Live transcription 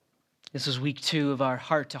This is week 2 of our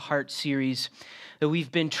Heart to Heart series that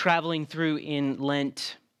we've been traveling through in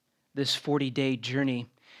Lent, this 40-day journey.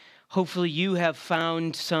 Hopefully you have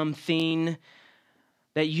found something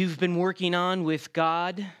that you've been working on with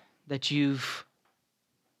God, that you've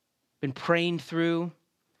been praying through,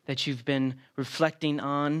 that you've been reflecting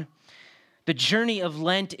on. The journey of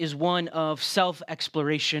Lent is one of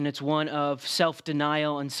self-exploration. It's one of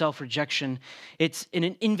self-denial and self-rejection. It's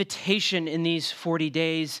an invitation in these 40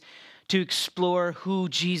 days to explore who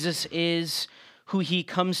Jesus is, who he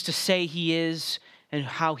comes to say he is, and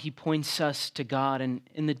how he points us to God and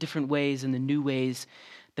in the different ways and the new ways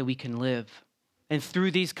that we can live. And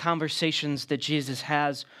through these conversations that Jesus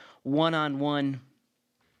has one-on-one,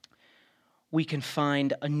 we can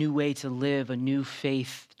find a new way to live, a new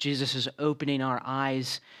faith. Jesus is opening our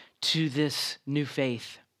eyes to this new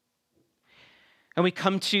faith. And we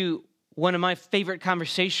come to one of my favorite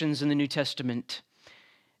conversations in the New Testament.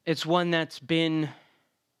 It's one that's been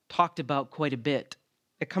talked about quite a bit.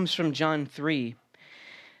 It comes from John 3.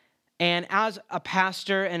 And as a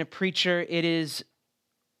pastor and a preacher, it is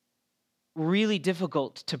really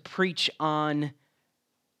difficult to preach on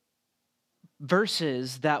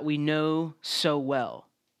verses that we know so well.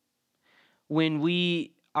 When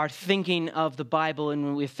we are thinking of the Bible and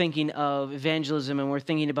when we're thinking of evangelism and we're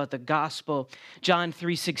thinking about the gospel, John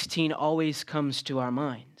 3:16 always comes to our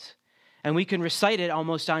minds. And we can recite it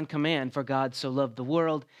almost on command. For God so loved the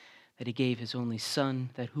world that he gave his only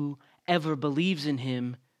Son, that whoever believes in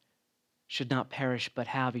him should not perish but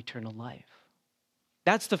have eternal life.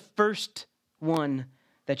 That's the first one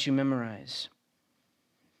that you memorize.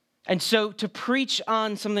 And so to preach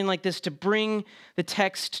on something like this, to bring the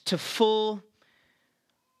text to full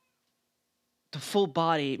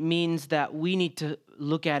body, means that we need to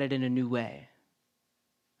look at it in a new way.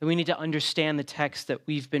 And we need to understand the text that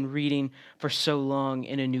we've been reading for so long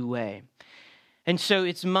in a new way. And so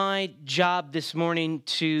it's my job this morning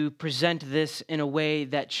to present this in a way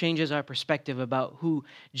that changes our perspective about who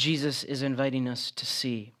Jesus is inviting us to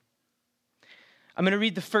see. I'm going to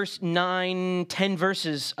read the first 9-10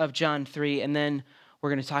 verses of John 3, and then we're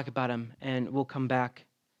going to talk about them, and we'll come back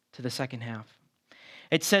to the second half.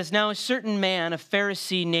 It says, "Now a certain man, a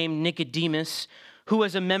Pharisee named Nicodemus, who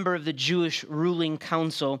was a member of the Jewish ruling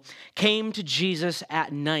council, came to Jesus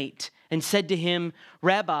at night and said to him,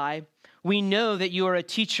 'Rabbi, we know that you are a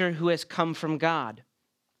teacher who has come from God.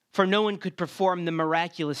 For no one could perform the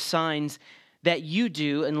miraculous signs that you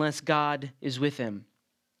do unless God is with him.'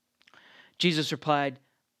 Jesus replied,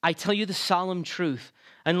 'I tell you the solemn truth.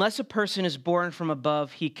 Unless a person is born from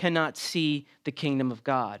above, he cannot see the kingdom of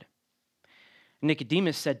God.'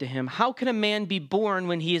 Nicodemus said to him, 'How can a man be born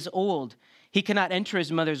when he is old? He cannot enter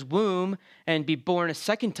his mother's womb and be born a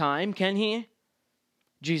second time, can he?'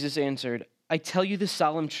 Jesus answered, 'I tell you the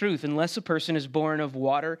solemn truth. Unless a person is born of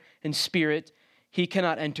water and spirit, he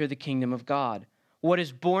cannot enter the kingdom of God. What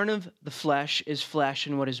is born of the flesh is flesh,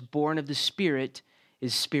 and what is born of the spirit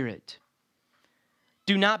is spirit.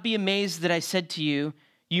 Do not be amazed that I said to you,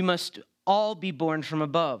 you must all be born from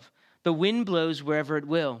above. The wind blows wherever it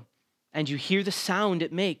will, and you hear the sound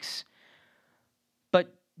it makes,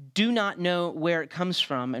 but do not know where it comes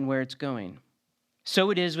from and where it's going. So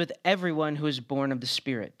it is with everyone who is born of the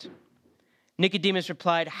Spirit.' Nicodemus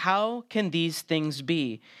replied, 'How can these things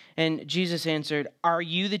be?' And Jesus answered, 'Are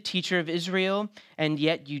you the teacher of Israel, and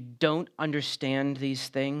yet you don't understand these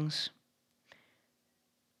things?'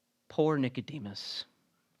 Poor Nicodemus.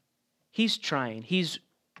 He's trying. He's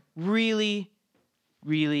really,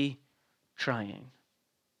 really trying.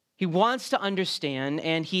 He wants to understand,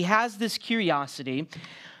 and he has this curiosity,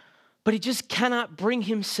 but he just cannot bring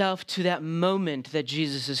himself to that moment that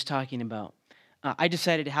Jesus is talking about. I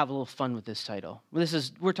decided to have a little fun with this title.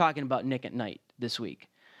 We're talking about Nick at night this week.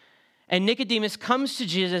 And Nicodemus comes to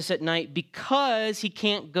Jesus at night because he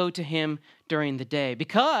can't go to him during the day.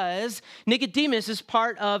 Because Nicodemus is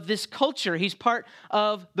part of this culture. He's part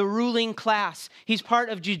of the ruling class. He's part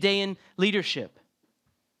of Judean leadership.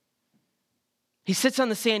 He sits on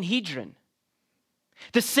the Sanhedrin.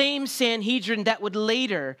 The same Sanhedrin that would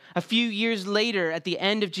later, a few years later, at the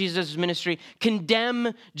end of Jesus' ministry,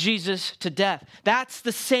 condemn Jesus to death. That's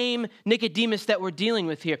the same Nicodemus that we're dealing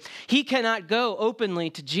with here. He cannot go openly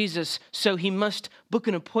to Jesus, so he must book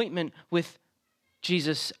an appointment with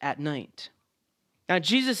Jesus at night. Now,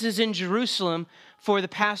 Jesus is in Jerusalem for the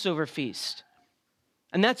Passover feast.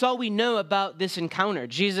 And that's all we know about this encounter.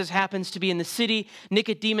 Jesus happens to be in the city.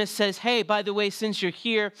 Nicodemus says, "Hey, by the way, since you're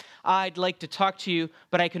here, I'd like to talk to you,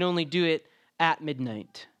 but I can only do it at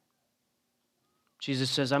midnight."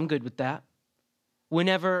 Jesus says, "I'm good with that.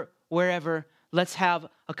 Whenever, wherever, let's have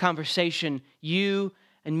a conversation, you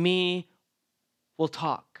and me will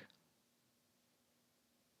talk.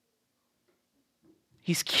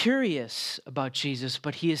 He's curious about Jesus,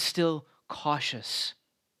 but he is still cautious.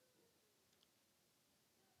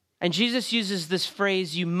 And Jesus uses this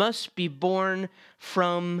phrase, you must be born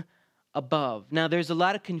from above. Now, there's a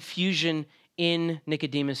lot of confusion in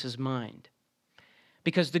Nicodemus's mind,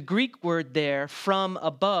 because the Greek word there, from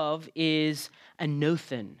above, is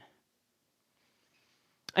anothen.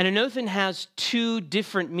 And anothen has two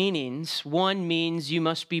different meanings. One means you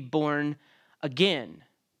must be born again.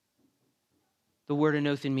 The word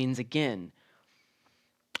anothen means again.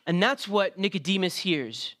 And that's what Nicodemus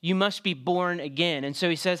hears. You must be born again. And so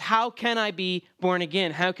he says, how can I be born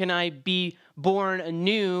again? How can I be born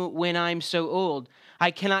anew when I'm so old? I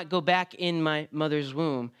cannot go back in my mother's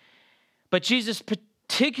womb. But Jesus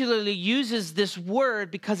particularly uses this word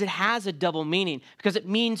because it has a double meaning, because it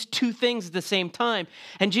means two things at the same time.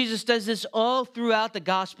 And Jesus does this all throughout the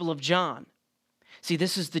Gospel of John. See,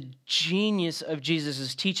 this is the genius of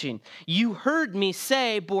Jesus' teaching. You heard me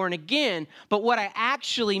say born again, but what I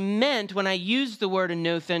actually meant when I used the word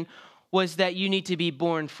anothen was that you need to be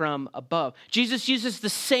born from above. Jesus uses the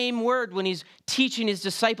same word when he's teaching his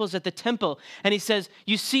disciples at the temple. And he says,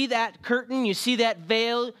 you see that curtain, you see that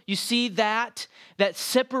veil, you see that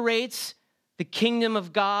separates the kingdom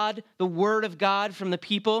of God, the word of God from the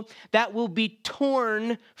people, that will be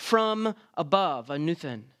torn from above,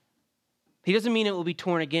 anothen. He doesn't mean it will be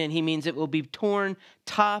torn again. He means it will be torn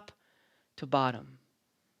top to bottom.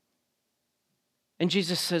 And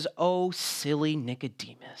Jesus says, oh, silly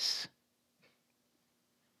Nicodemus.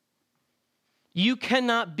 You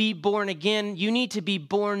cannot be born again. You need to be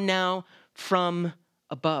born now from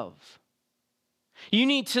above. You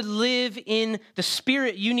need to live in the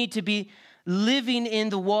Spirit. You need to be living in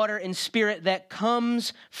the water and Spirit that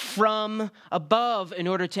comes from above in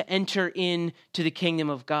order to enter into the kingdom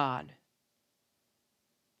of God.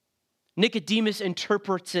 Nicodemus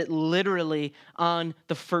interprets it literally on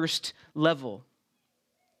the first level.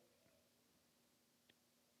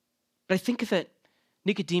 But I think that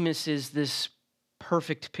Nicodemus is this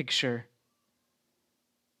perfect picture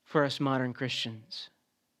for us modern Christians.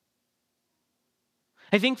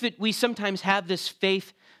 I think that we sometimes have this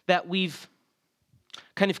faith that we've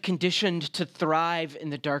kind of conditioned to thrive in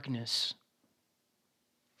the darkness.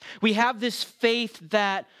 We have this faith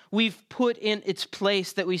that we've put in its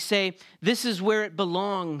place, that we say, this is where it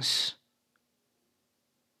belongs.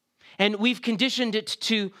 And we've conditioned it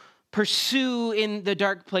to pursue in the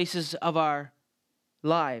dark places of our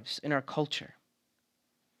lives, in our culture.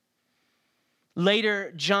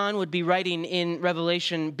 Later, John would be writing in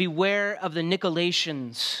Revelation, beware of the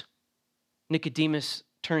Nicolaitans. Nicodemus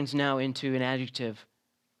turns now into an adjective.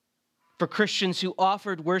 For Christians who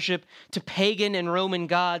offered worship to pagan and Roman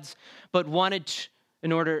gods, but wanted,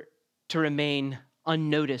 in order to remain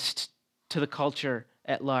unnoticed to the culture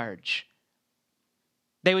at large.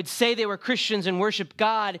 They would say they were Christians and worship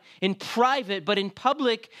God in private, but in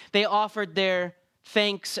public, they offered their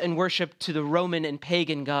thanks and worship to the Roman and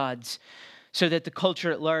pagan gods so that the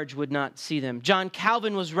culture at large would not see them. John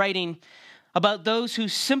Calvin was writing about those who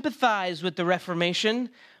sympathized with the Reformation,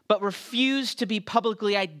 but refused to be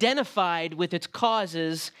publicly identified with its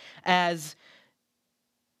causes as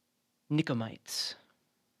Nicomites.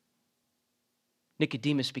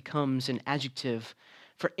 Nicodemus becomes an adjective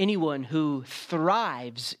for anyone who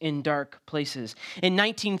thrives in dark places. In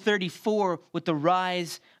 1934, with the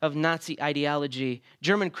rise of Nazi ideology,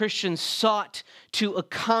 German Christians sought to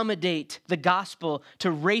accommodate the gospel to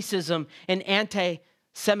racism and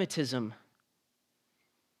anti-Semitism.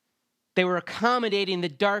 They were accommodating the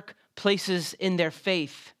dark places in their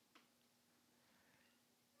faith.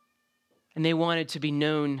 And they wanted to be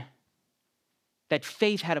known that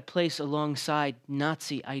faith had a place alongside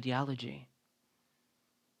Nazi ideology.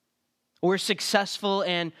 We're successful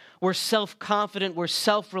and we're self-confident, we're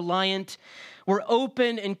self-reliant, we're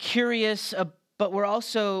open and curious, but we're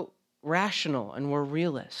also rational and we're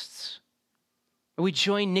realists. We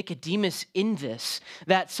join Nicodemus in this,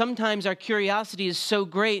 that sometimes our curiosity is so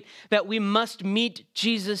great that we must meet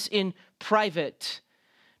Jesus in private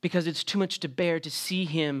because it's too much to bear to see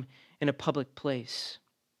him in a public place.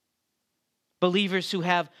 Believers who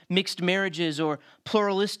have mixed marriages or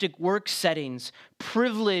pluralistic work settings,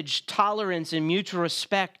 privilege, tolerance, and mutual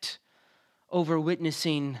respect over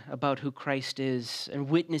witnessing about who Christ is and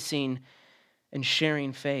witnessing and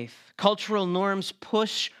sharing faith. Cultural norms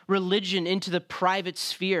push religion into the private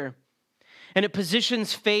sphere, and it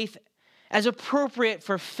positions faith as appropriate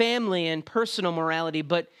for family and personal morality,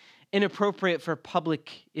 but inappropriate for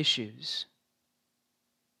public issues.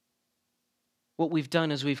 what we've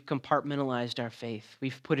done is we've compartmentalized our faith.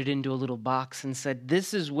 We've put it into a little box and said,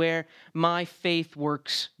 this is where my faith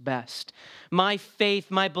works best. My faith,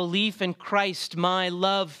 my belief in Christ, my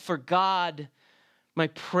love for God, my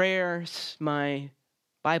prayers, my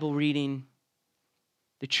Bible reading,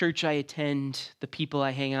 the church I attend, the people I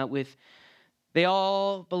hang out with, they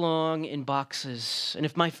all belong in boxes. And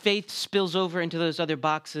if my faith spills over into those other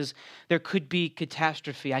boxes, there could be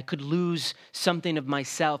catastrophe. I could lose something of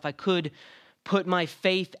myself. I could put my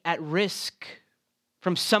faith at risk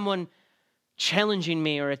from someone challenging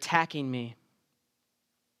me or attacking me.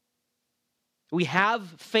 We have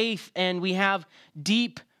faith, and we have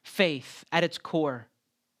deep faith at its core.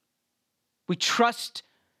 We trust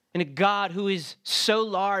in a God who is so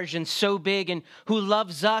large and so big and who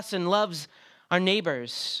loves us and loves our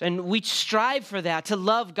neighbors. And we strive for that, to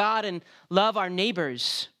love God and love our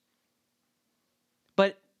neighbors.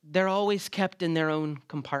 But they're always kept in their own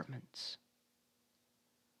compartments.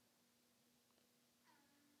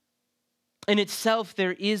 In itself,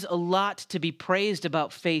 there is a lot to be praised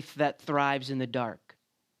about faith that thrives in the dark.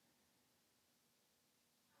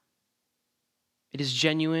 It is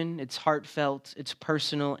genuine, it's heartfelt, it's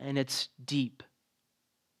personal, and it's deep.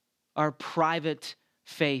 Our private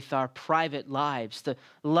faith, our private lives, the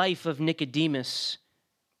life of Nicodemus,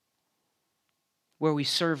 where we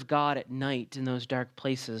serve God at night in those dark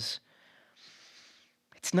places,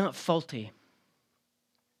 it's not faulty.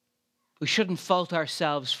 We shouldn't fault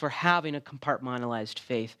ourselves for having a compartmentalized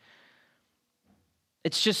faith.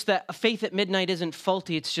 It's just that a faith at midnight isn't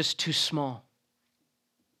faulty, it's just too small.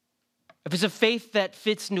 If it's a faith that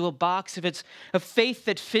fits into a box, if it's a faith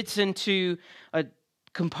that fits into a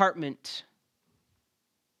compartment,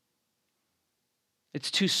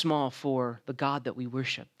 it's too small for the God that we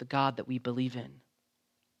worship, the God that we believe in.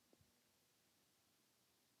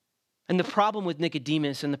 And the problem with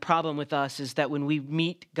Nicodemus and the problem with us is that when we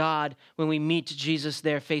meet God, when we meet Jesus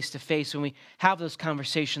there face to face, when we have those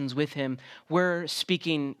conversations with him, we're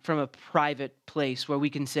speaking from a private place where we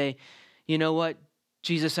can say, you know what,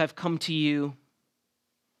 Jesus, I've come to you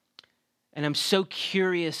and I'm so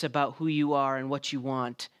curious about who you are and what you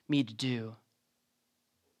want me to do.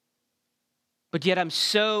 But yet I'm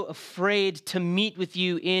so afraid to meet with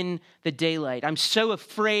you in the daylight. I'm so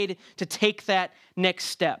afraid to take that next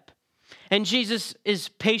step. And Jesus is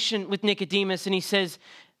patient with Nicodemus and he says,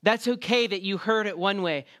 that's okay that you heard it one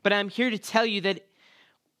way, but I'm here to tell you that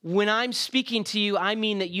when I'm speaking to you, I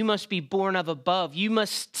mean that you must be born of above. You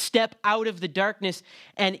must step out of the darkness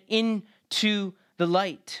and into the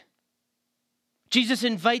light. Jesus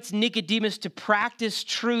invites Nicodemus to practice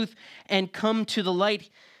truth and come to the light.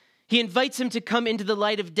 He invites him to come into the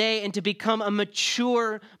light of day and to become a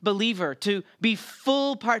mature believer, to be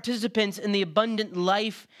full participants in the abundant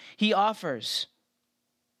life he offers.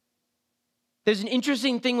 There's an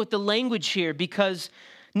interesting thing with the language here because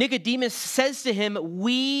Nicodemus says to him,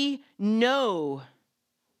 we know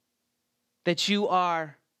that you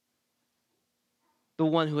are the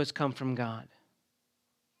one who has come from God.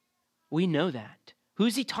 We know that.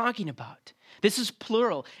 Who's he talking about? This is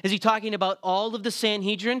plural. Is he talking about all of the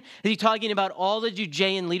Sanhedrin? Is he talking about all the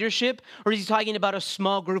Judean leadership? Or is he talking about a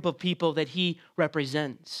small group of people that he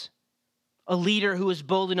represents? A leader who is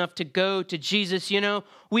bold enough to go to Jesus,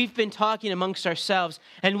 we've been talking amongst ourselves,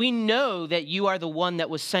 and we know that you are the one that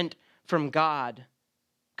was sent from God,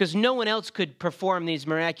 because no one else could perform these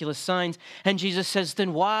miraculous signs. And Jesus says,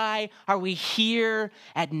 then why are we here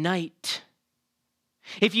at night?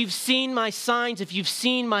 If you've seen my signs, if you've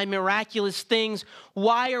seen my miraculous things,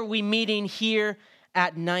 why are we meeting here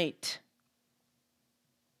at night?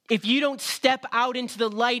 If you don't step out into the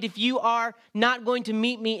light, if you are not going to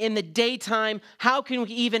meet me in the daytime, how can we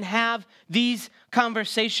even have these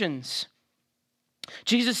conversations?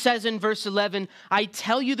 Jesus says in verse 11, I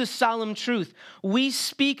tell you the solemn truth. We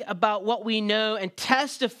speak about what we know and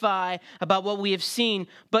testify about what we have seen,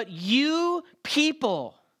 but you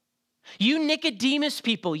people, you Nicodemus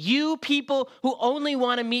people, you people who only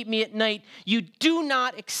want to meet me at night, you do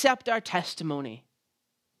not accept our testimony.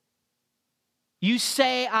 You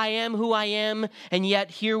say I am who I am, and yet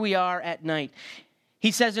here we are at night. He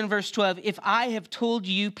says in verse 12, if I have told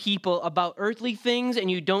you people about earthly things and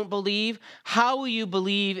you don't believe, how will you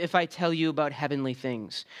believe if I tell you about heavenly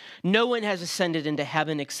things? No one has ascended into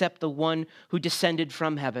heaven except the one who descended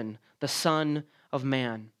from heaven, the Son of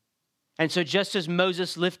Man. And so just as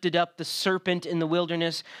Moses lifted up the serpent in the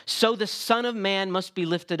wilderness, so the Son of Man must be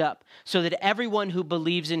lifted up, so that everyone who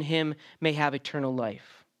believes in him may have eternal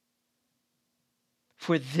life.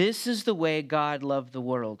 For this is the way God loved the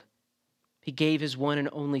world. He gave his one and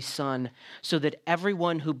only Son so that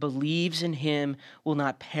everyone who believes in him will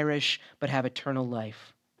not perish but have eternal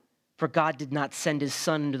life. For God did not send his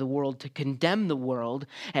Son into the world to condemn the world,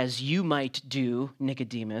 as you might do,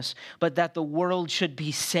 Nicodemus, but that the world should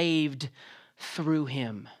be saved through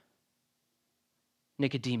him.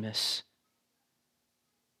 Nicodemus,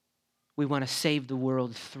 we want to save the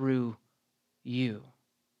world through you,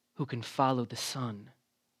 who can follow the Son.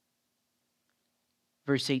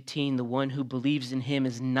 Verse 18, the one who believes in him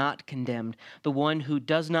is not condemned. The one who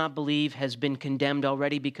does not believe has been condemned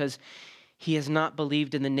already because he has not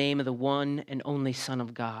believed in the name of the one and only Son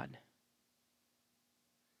of God.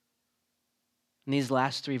 In these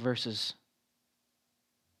last three verses,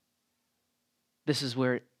 this is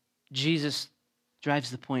where Jesus drives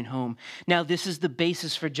the point home. Now, this is the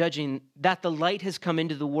basis for judging, that the light has come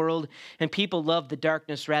into the world and people love the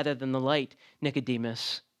darkness rather than the light,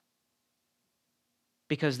 Nicodemus,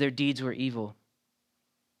 because their deeds were evil.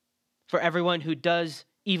 For everyone who does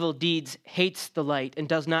evil deeds hates the light and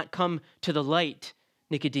does not come to the light,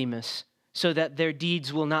 Nicodemus, so that their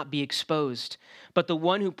deeds will not be exposed. But the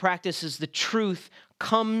one who practices the truth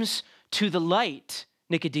comes to the light,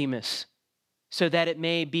 Nicodemus, so that it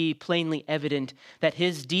may be plainly evident that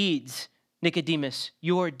his deeds, Nicodemus,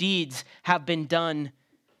 your deeds have been done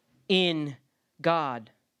in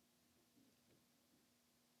God.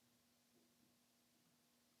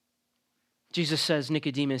 Jesus says,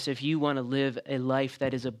 Nicodemus, if you want to live a life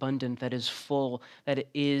that is abundant, that is full, that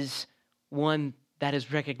is one that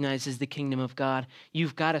is recognized as the kingdom of God,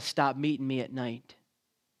 you've got to stop meeting me at night.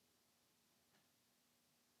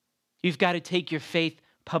 You've got to take your faith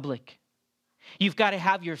public. You've got to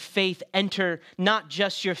have your faith enter not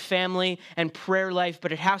just your family and prayer life,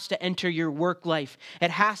 but it has to enter your work life.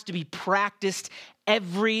 It has to be practiced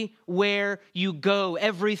everywhere you go,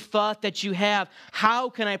 every thought that you have. How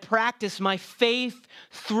can I practice my faith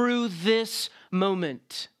through this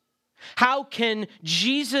moment? How can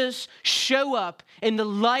Jesus show up in the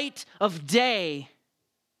light of day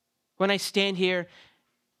when I stand here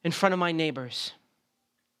in front of my neighbors,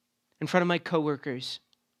 in front of my coworkers?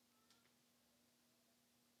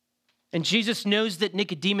 And Jesus knows that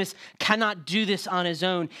Nicodemus cannot do this on his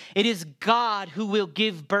own. It is God who will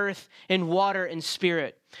give birth in water and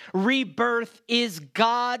spirit. Rebirth is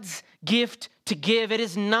God's gift to give. It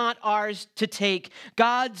is not ours to take.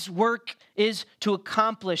 God's work is to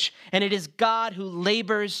accomplish, and it is God who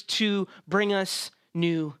labors to bring us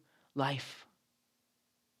new life.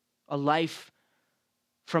 A life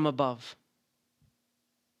from above.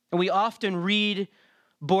 And we often read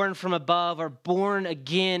born from above or born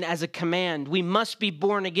again as a command. We must be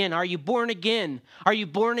born again. Are you born again? Are you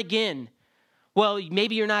born again? Well,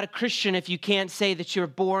 maybe you're not a Christian if you can't say that you're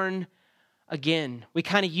born again. We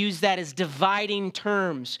kind of use that as dividing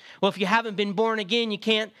terms. Well, if you haven't been born again, you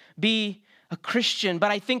can't be a Christian.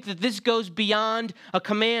 But I think that this goes beyond a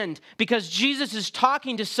command because Jesus is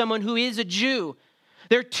talking to someone who is a Jew.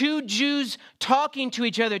 There are two Jews talking to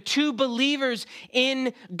each other, two believers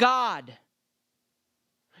in God.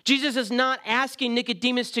 Jesus is not asking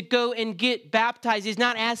Nicodemus to go and get baptized. He's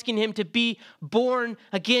not asking him to be born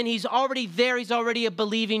again. He's already there. He's already a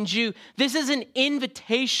believing Jew. This is an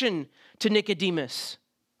invitation to Nicodemus.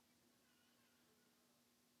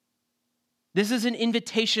 This is an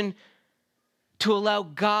invitation to allow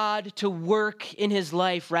God to work in his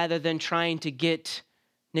life rather than trying to get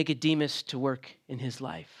Nicodemus to work in his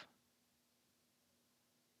life.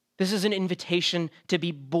 This is an invitation to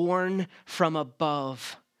be born from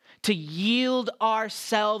above, to yield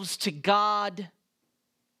ourselves to God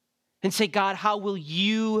and say, God, how will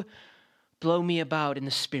you blow me about in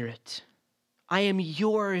the Spirit? I am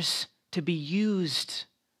yours to be used.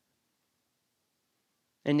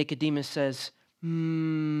 And Nicodemus says,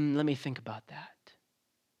 let me think about that.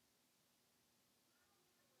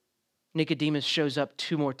 Nicodemus shows up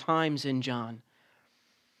 2 more times in John.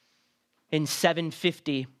 In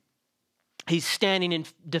 7:50, he's standing in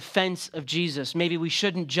defense of Jesus. Maybe we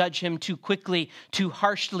shouldn't judge him too quickly, too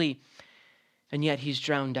harshly, and yet he's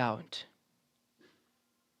drowned out.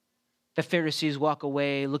 The Pharisees walk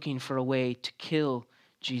away looking for a way to kill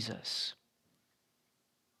Jesus.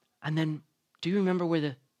 And then, do you remember where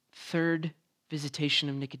the third visitation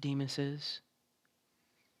of Nicodemus is?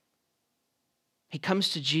 He comes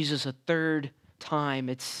to Jesus a third time.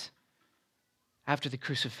 It's after the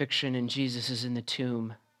crucifixion, and Jesus is in the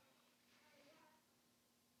tomb.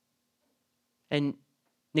 And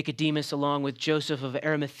Nicodemus, along with Joseph of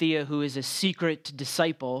Arimathea, who is a secret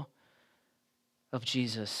disciple of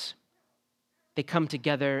Jesus, they come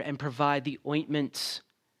together and provide the ointments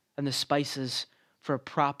and the spices for a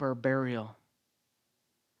proper burial.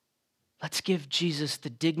 Let's give Jesus the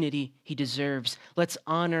dignity he deserves. Let's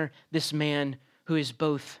honor this man who is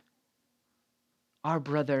both our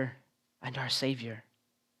brother and our Savior.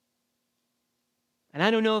 And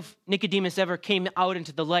I don't know if Nicodemus ever came out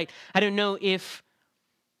into the light. I don't know if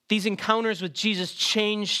these encounters with Jesus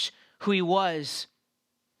changed who he was.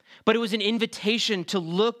 But it was an invitation to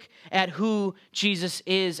look at who Jesus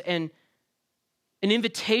is, and an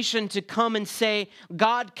invitation to come and say,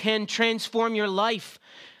 God can transform your life.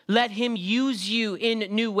 Let him use you in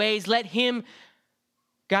new ways. Let him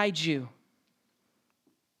guide you.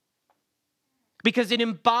 Because an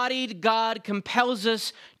embodied God compels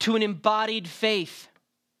us to an embodied faith.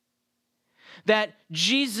 That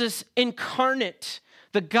Jesus incarnate,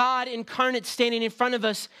 the God incarnate standing in front of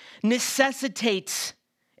us, necessitates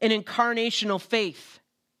an incarnational faith.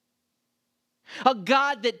 A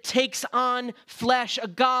God that takes on flesh, a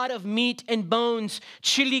God of meat and bones,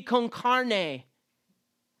 chili con carne.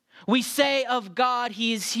 We say of God,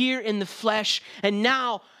 he is here in the flesh, and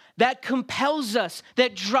now that compels us,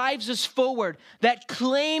 that drives us forward, that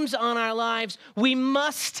claims on our lives, we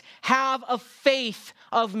must have a faith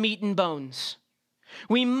of meat and bones.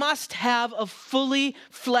 We must have a fully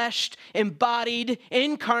fleshed, embodied,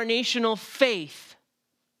 incarnational faith.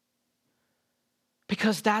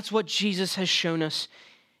 Because that's what Jesus has shown us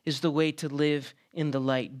is the way to live in the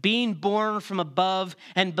light. Being born from above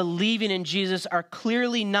and believing in Jesus are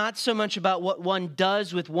clearly not so much about what one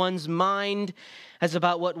does with one's mind as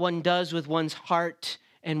about what one does with one's heart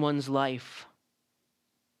and one's life.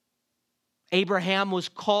 Abraham was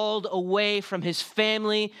called away from his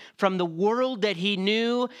family, from the world that he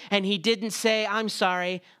knew, and he didn't say, I'm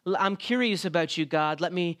sorry, I'm curious about you, God.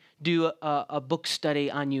 Let me do a book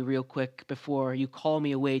study on you real quick before you call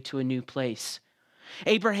me away to a new place.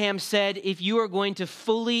 Abraham said, if you are going to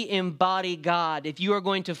fully embody God, if you are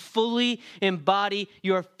going to fully embody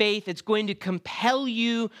your faith, it's going to compel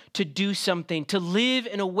you to do something, to live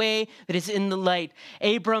in a way that is in the light.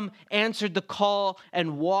 Abram answered the call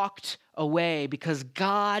and walked away because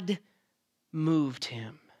God moved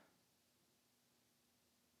him.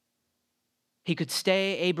 He could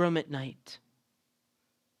stay Abram at night.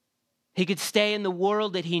 He could stay in the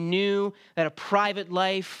world that he knew, that a private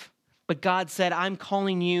life. But God said, I'm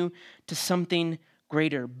calling you to something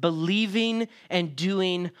greater. Believing and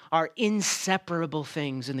doing are inseparable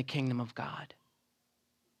things in the kingdom of God.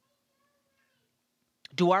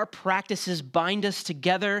 Do our practices bind us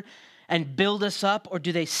together and build us up, or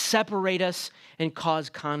do they separate us and cause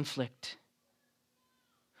conflict?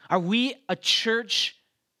 Are we a church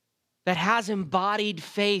that has embodied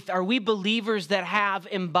faith? Are we believers that have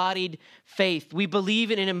embodied faith? We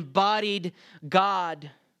believe in an embodied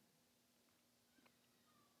God.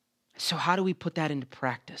 So how do we put that into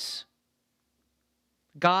practice?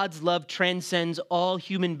 God's love transcends all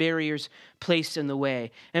human barriers placed in the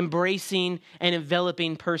way, embracing and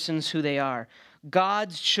enveloping persons who they are.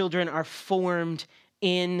 God's children are formed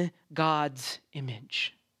in God's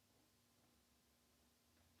image.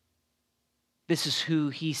 This is who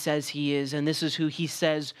he says he is, and this is who he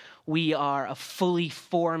says we are, a fully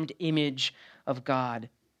formed image of God.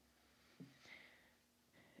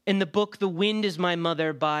 In the book, The Wind is My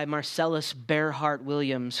Mother by Marcellus Bearhart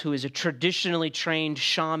Williams, who is a traditionally trained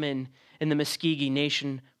shaman in the Muscogee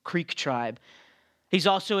Nation Creek tribe. He's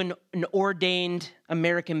also an ordained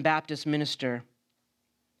American Baptist minister.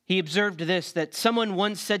 He observed this, that someone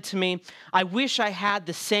once said to me, I wish I had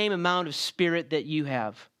the same amount of spirit that you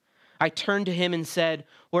have. I turned to him and said,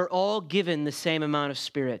 we're all given the same amount of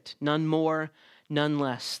spirit, none more, none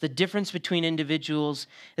less. The difference between individuals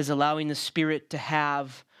is allowing the Spirit to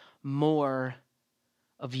have more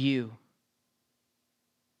of you.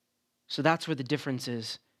 So that's where the difference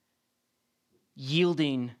is.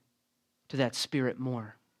 Yielding to that Spirit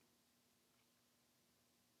more.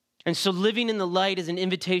 And so living in the light is an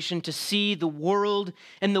invitation to see the world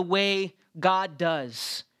in the way God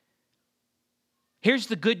does. Here's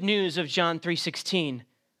the good news of John 3:16.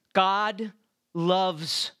 God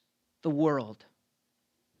loves the world.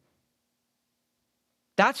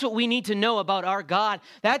 That's what we need to know about our God.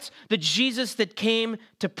 That's the Jesus that came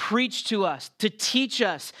to preach to us, to teach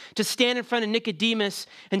us, to stand in front of Nicodemus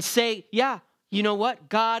and say, yeah, you know what?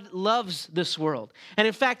 God loves this world. And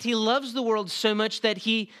in fact, he loves the world so much that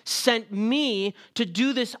he sent me to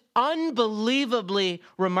do this unbelievably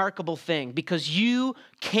remarkable thing because you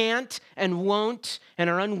can't and won't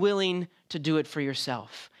and are unwilling to do it for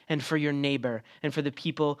yourself and for your neighbor and for the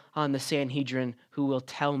people on the Sanhedrin who will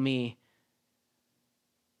tell me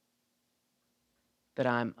that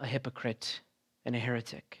I'm a hypocrite and a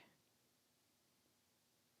heretic.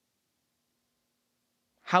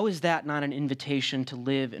 How is that not an invitation to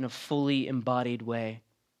live in a fully embodied way?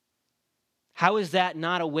 How is that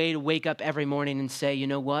not a way to wake up every morning and say, you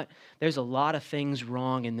know what? There's a lot of things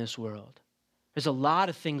wrong in this world. There's a lot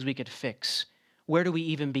of things we could fix. Where do we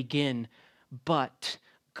even begin? But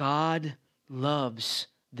God loves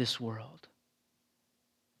this world.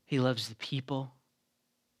 He loves the people.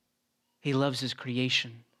 He loves his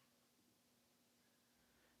creation.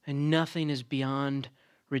 And nothing is beyond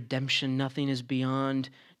redemption. Nothing is beyond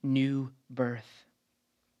new birth.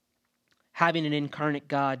 Having an incarnate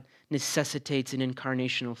God necessitates an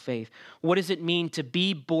incarnational faith. What does it mean to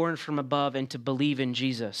be born from above and to believe in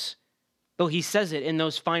Jesus? Well, he says it in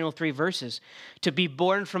those final 3 verses. To be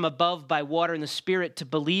born from above by water and the Spirit, to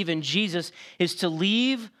believe in Jesus, is to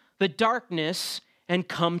leave the darkness and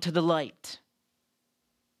come to the light.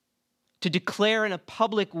 To declare in a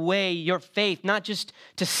public way your faith, not just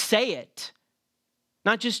to say it,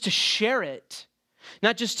 not just to share it,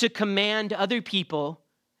 not just to command other people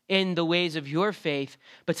in the ways of your faith,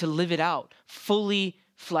 but to live it out, fully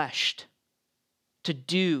fleshed, to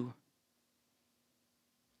do.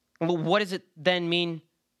 Well, what does it then mean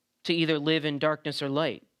to either live in darkness or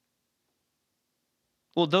light?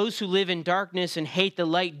 Well, those who live in darkness and hate the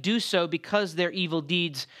light do so because their evil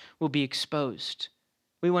deeds will be exposed.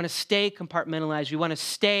 We want to stay compartmentalized. We want to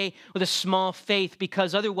stay with a small faith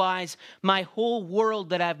because otherwise my whole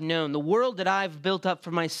world that I've known, the world that I've built up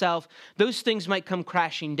for myself, those things might come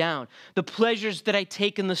crashing down. The pleasures that I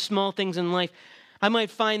take in the small things in life, I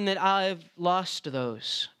might find that I've lost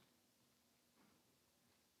those.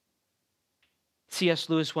 C.S.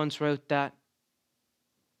 Lewis once wrote that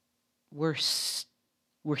we're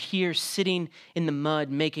here sitting in the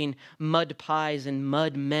mud, making mud pies and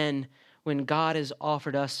mud men when God has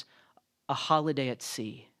offered us a holiday at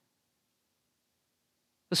sea.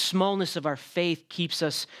 The smallness of our faith keeps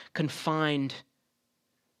us confined,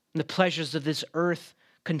 and the pleasures of this earth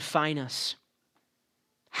confine us.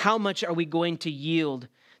 How much are we going to yield?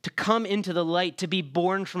 To come into the light, to be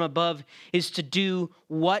born from above, is to do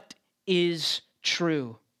what is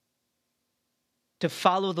true. To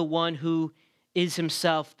follow the one who is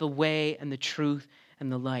himself the way and the truth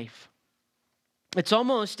and the life. It's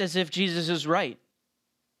almost as if Jesus is right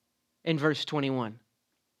in verse 21.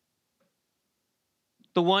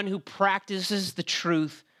 The one who practices the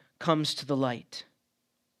truth comes to the light.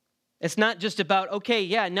 It's not just about, okay,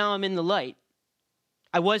 yeah, now I'm in the light.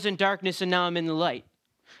 I was in darkness and now I'm in the light.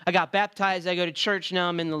 I got baptized, I go to church, now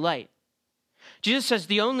I'm in the light. Jesus says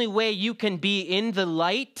the only way you can be in the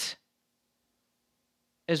light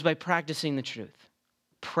is by practicing the truth.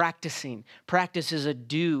 Practicing. Practice is a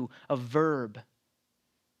do, a verb.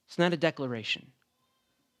 It's not a declaration.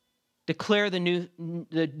 Declare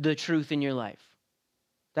the truth in your life.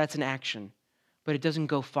 That's an action, but it doesn't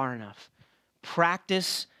go far enough.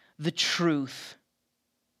 Practice the truth,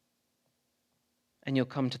 and you'll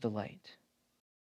come to the light.